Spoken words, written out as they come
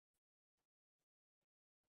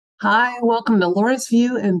Hi, welcome to Laura's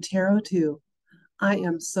View and Tarot 2. I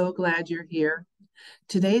am so glad you're here.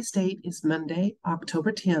 Today's date is Monday,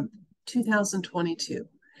 October 10th, 2022.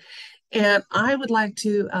 And I would like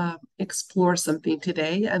to explore something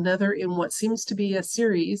today, another in what seems to be a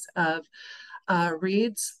series of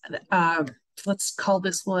reads. Uh, let's call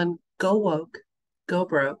this one Go Woke, Go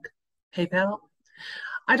Broke, PayPal.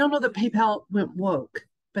 I don't know that PayPal went woke,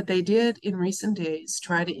 but they did in recent days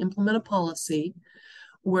try to implement a policy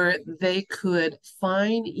where they could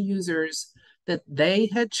fine users that they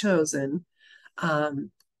had chosen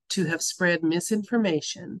um, to have spread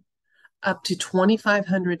misinformation up to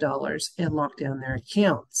 $2,500 and lock down their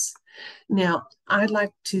accounts. Now, I'd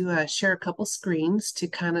like to share a couple screens to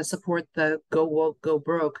kind of support the go woke, go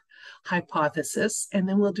broke hypothesis, and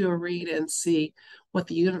then we'll do a read and see what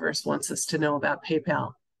the universe wants us to know about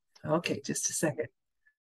PayPal. Okay, just a second.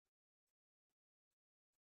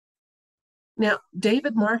 Now,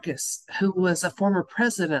 David Marcus, who was a former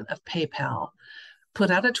president of PayPal,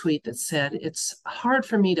 put out a tweet that said, "It's hard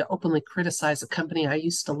for me to openly criticize a company I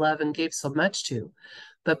used to love and gave so much to,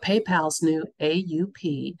 but PayPal's new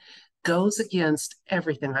AUP goes against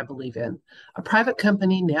everything I believe in. A private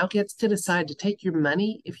company now gets to decide to take your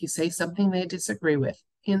money if you say something they disagree with.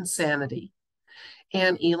 Insanity."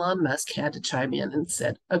 And Elon Musk had to chime in and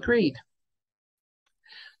said, "Agreed."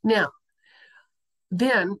 Now,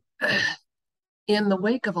 then in the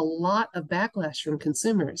wake of a lot of backlash from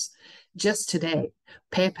consumers, just today,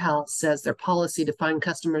 PayPal says their policy to fine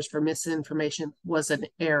customers for misinformation was an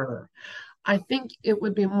error. I think it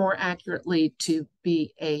would be more accurately to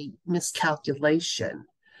be a miscalculation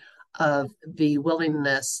of the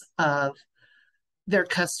willingness of their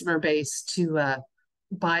customer base to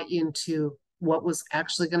buy into what was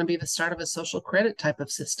actually going to be the start of a social credit type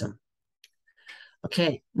of system.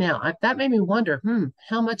 Okay, now that made me wonder,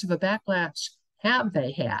 how much of a backlash have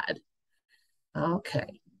they had?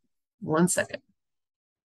 Okay, one second.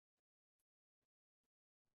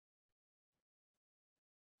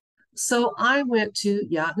 So I went to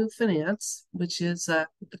Yahoo Finance, which is the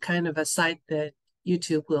kind of a site that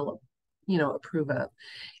YouTube will, approve of,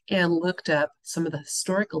 and looked up some of the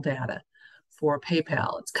historical data for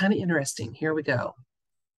PayPal. It's kind of interesting. Here we go.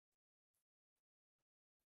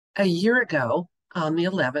 A year ago, on the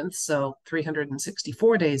 11th, so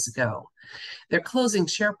 364 days ago, their closing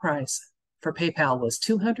share price for PayPal was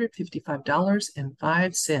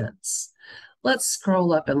 $255.05. Let's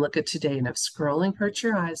scroll up and look at today. And if scrolling hurts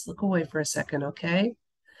your eyes, look away for a second, okay?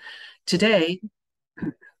 Today,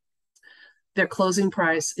 their closing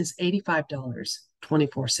price is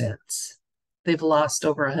 $85.24. They've lost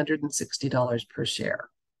over $160 per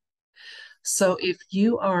share. So if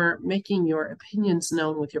you are making your opinions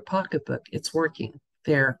known with your pocketbook, it's working.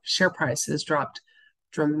 Their share price has dropped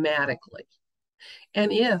dramatically.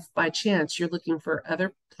 And if by chance you're looking for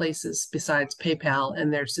other places besides PayPal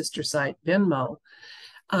and their sister site, Venmo,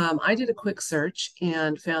 I did a quick search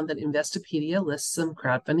and found that Investopedia lists some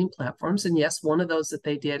crowdfunding platforms. And yes, one of those that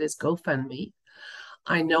they did is GoFundMe.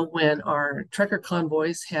 I know when our trucker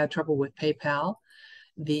convoys had trouble with PayPal,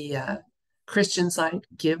 the Christian site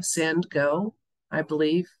Give, Send, Go, I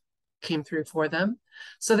believe, came through for them.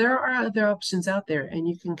 So there are other options out there, and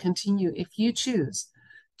you can continue if you choose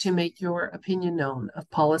to make your opinion known of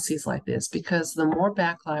policies like this, because the more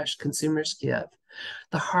backlash consumers give,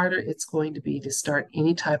 the harder it's going to be to start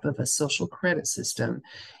any type of a social credit system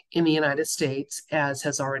in the United States, as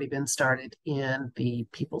has already been started in the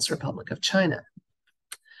People's Republic of China.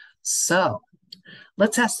 So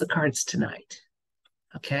let's ask the cards tonight.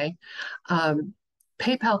 Okay.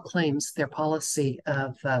 PayPal claims their policy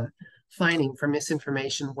of fining for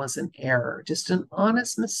misinformation was an error, just an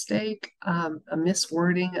honest mistake, a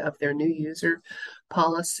miswording of their new user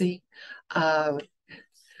policy. Uh,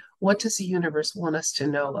 what does the universe want us to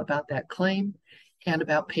know about that claim and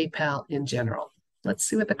about PayPal in general? Let's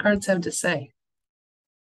see what the cards have to say.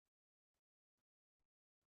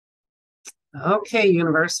 Okay,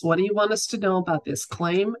 universe, what do you want us to know about this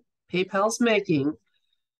claim PayPal's making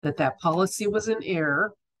that policy was an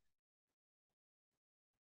error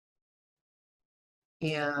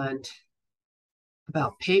and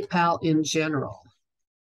about PayPal in general?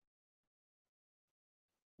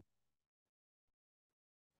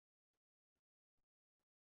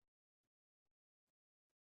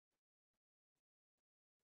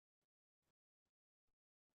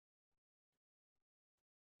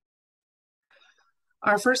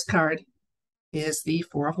 Our first card is the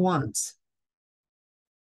Four of Wands.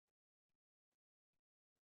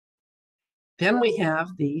 Then we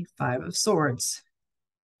have the Five of Swords,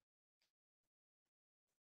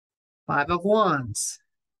 Five of Wands,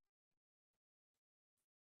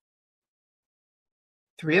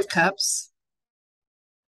 Three of Cups,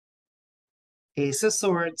 Ace of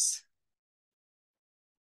Swords,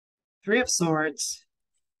 Three of Swords,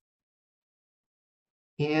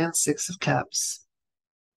 and Six of Cups.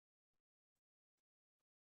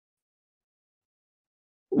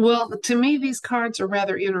 Well, to me, these cards are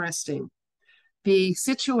rather interesting. The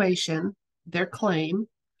situation, their claim,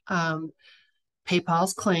 um,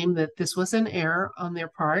 PayPal's claim that this was an error on their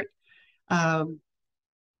part. Um,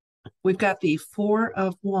 we've got the Four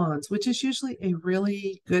of Wands, which is usually a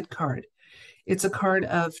really good card. It's a card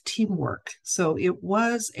of teamwork. So it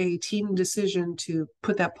was a team decision to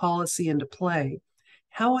put that policy into play.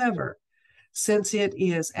 However, since it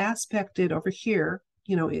is aspected over here,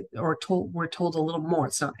 we're told a little more,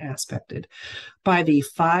 it's not aspected, by the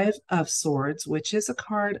Five of Swords, which is a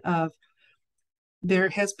card of there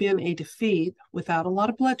has been a defeat without a lot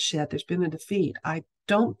of bloodshed. There's been a defeat. I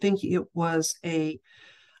don't think it was a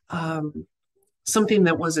something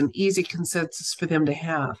that was an easy consensus for them to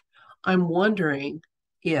have. I'm wondering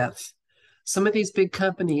if some of these big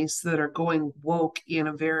companies that are going woke in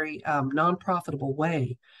a very non-profitable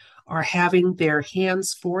way are having their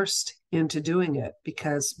hands forced into doing it,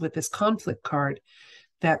 because with this conflict card,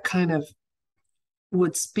 that kind of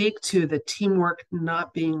would speak to the teamwork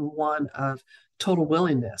not being one of total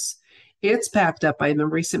willingness. It's backed up by, in the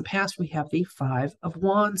recent past, we have the Five of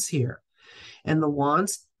Wands here. And the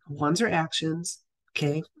wands are actions.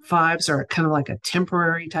 Okay. Fives are kind of like a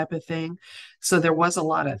temporary type of thing. So there was a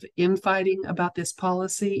lot of infighting about this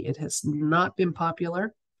policy. It has not been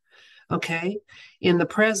popular. Okay. In the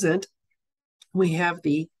present, we have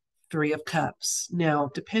the Three of Cups. Now,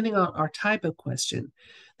 depending on our type of question,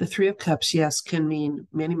 the Three of Cups, yes, can mean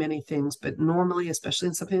many, many things, but normally, especially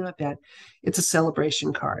in something like that, it's a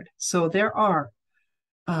celebration card. So there are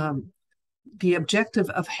the objective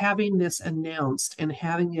of having this announced and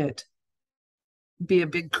having it be a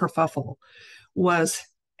big kerfuffle was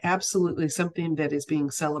absolutely something that is being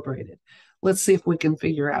celebrated. Let's see if we can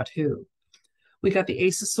figure out who. We got the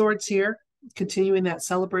Ace of Swords here, continuing that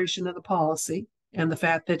celebration of the policy and the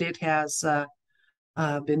fact that it has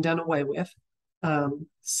been done away with,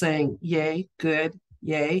 saying, yay, good,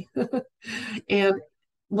 yay. And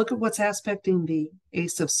look at what's aspecting the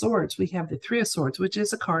Ace of Swords. We have the Three of Swords, which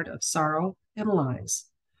is a card of sorrow and lies.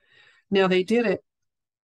 Now, they did it.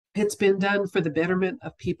 It's been done for the betterment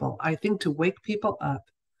of people. I think to wake people up,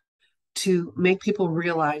 to make people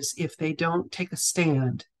realize if they don't take a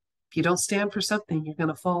stand, if you don't stand for something, you're going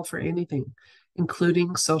to fall for anything,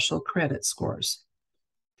 including social credit scores.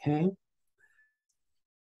 Okay.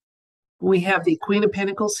 We have the Queen of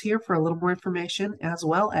Pentacles here for a little more information, as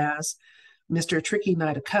well as Mr. Tricky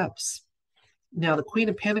Knight of Cups. Now, the Queen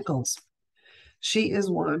of Pentacles, she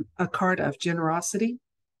is a card of generosity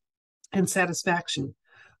and satisfaction.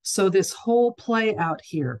 So this whole play out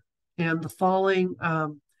here and the falling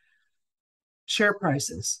share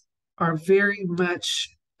prices are very much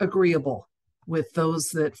agreeable with those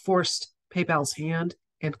that forced PayPal's hand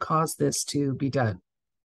and caused this to be done.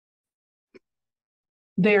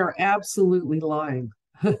 They are absolutely lying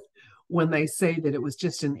when they say that it was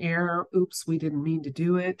just an error. Oops, we didn't mean to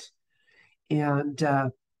do it. And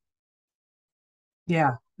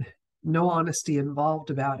yeah, no honesty involved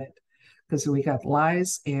about it, because we got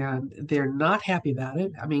lies and they're not happy about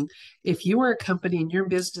it. I mean, if you were a company and you're in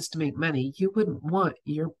business to make money, you wouldn't want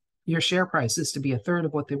your share prices to be a third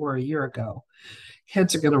of what they were a year ago.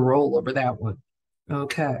 Heads are going to roll over that one.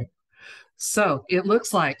 Okay. So it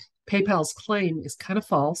looks like PayPal's claim is kind of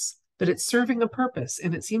false, but it's serving a purpose,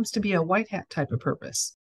 and it seems to be a white hat type of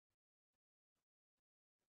purpose.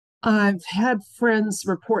 I've had friends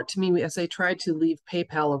report to me as they tried to leave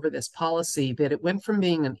PayPal over this policy that it went from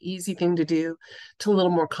being an easy thing to do to a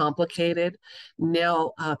little more complicated.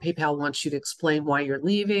 Now, PayPal wants you to explain why you're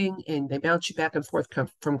leaving, and they bounce you back and forth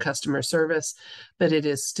from customer service, but it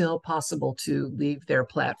is still possible to leave their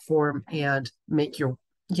platform and make your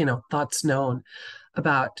thoughts known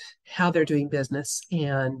about how they're doing business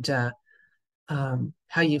and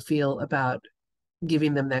how you feel about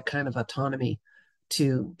giving them that kind of autonomy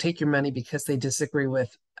to take your money because they disagree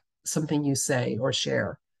with something you say or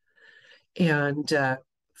share. And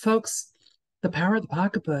folks, the power of the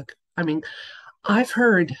pocketbook. I mean, I've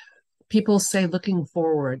heard people say looking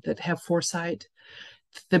forward that have foresight.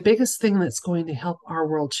 The biggest thing that's going to help our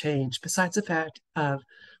world change, besides the fact of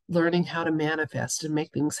learning how to manifest and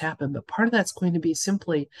make things happen, but part of that's going to be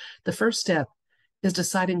simply the first step is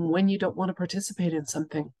deciding when you don't want to participate in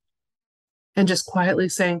something and just quietly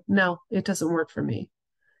saying, no, it doesn't work for me.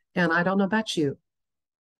 And I don't know about you,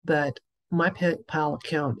 but my PayPal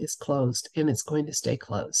account is closed and it's going to stay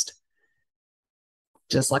closed.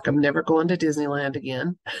 just like I'm never going to Disneyland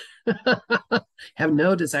again. Have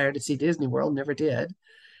no desire to see Disney World, never did.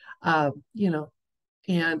 You know,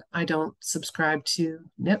 and I don't subscribe to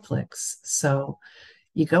Netflix. So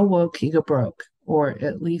you go woke, you go broke, or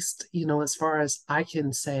at least, as far as I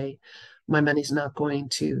can say, my money's not going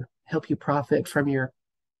to help you profit from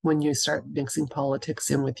when you start mixing politics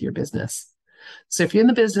in with your business. So if you're in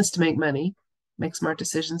the business to make money, make smart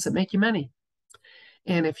decisions that make you money.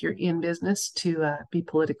 And if you're in business to be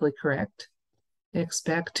politically correct,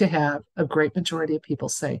 expect to have a great majority of people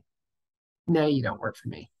say, no, you don't work for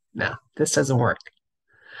me. No, this doesn't work.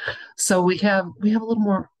 So we have a little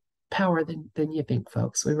more power than you think,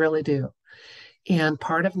 folks. We really do. And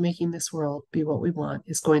part of making this world be what we want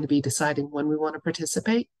is going to be deciding when we want to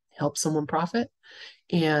participate, help someone profit,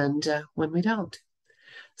 and when we don't.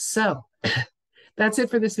 So that's it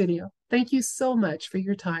for this video. Thank you so much for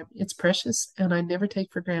your time. It's precious, and I never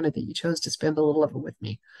take for granted that you chose to spend a little of it with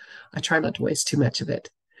me. I try not to waste too much of it.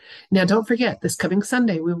 Now, don't forget, this coming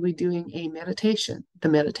Sunday, we'll be doing a meditation. The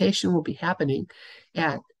meditation will be happening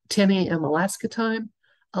at 10 a.m. Alaska time,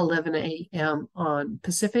 11 a.m. on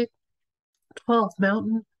Pacific, 12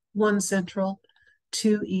 Mountain, 1 Central,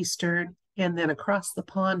 2 Eastern, and then across the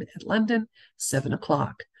pond at London, 7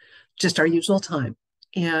 o'clock. Just our usual time.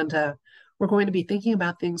 And we're going to be thinking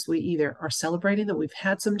about things we either are celebrating that we've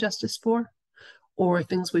had some justice for, or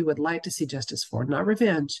things we would like to see justice for. Not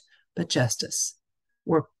revenge, but justice,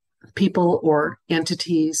 where people or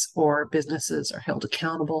entities or businesses are held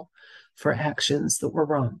accountable for actions that were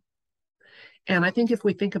wrong. And I think if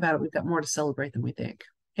we think about it, we've got more to celebrate than we think.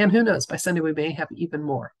 And who knows, by Sunday, we may have even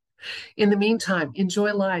more. In the meantime,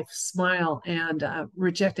 enjoy life, smile, and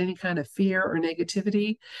reject any kind of fear or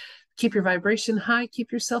negativity. Keep your vibration high,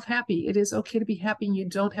 keep yourself happy. It is okay to be happy, and you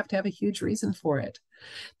don't have to have a huge reason for it.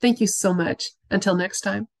 Thank you so much. Until next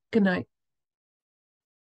time, good night.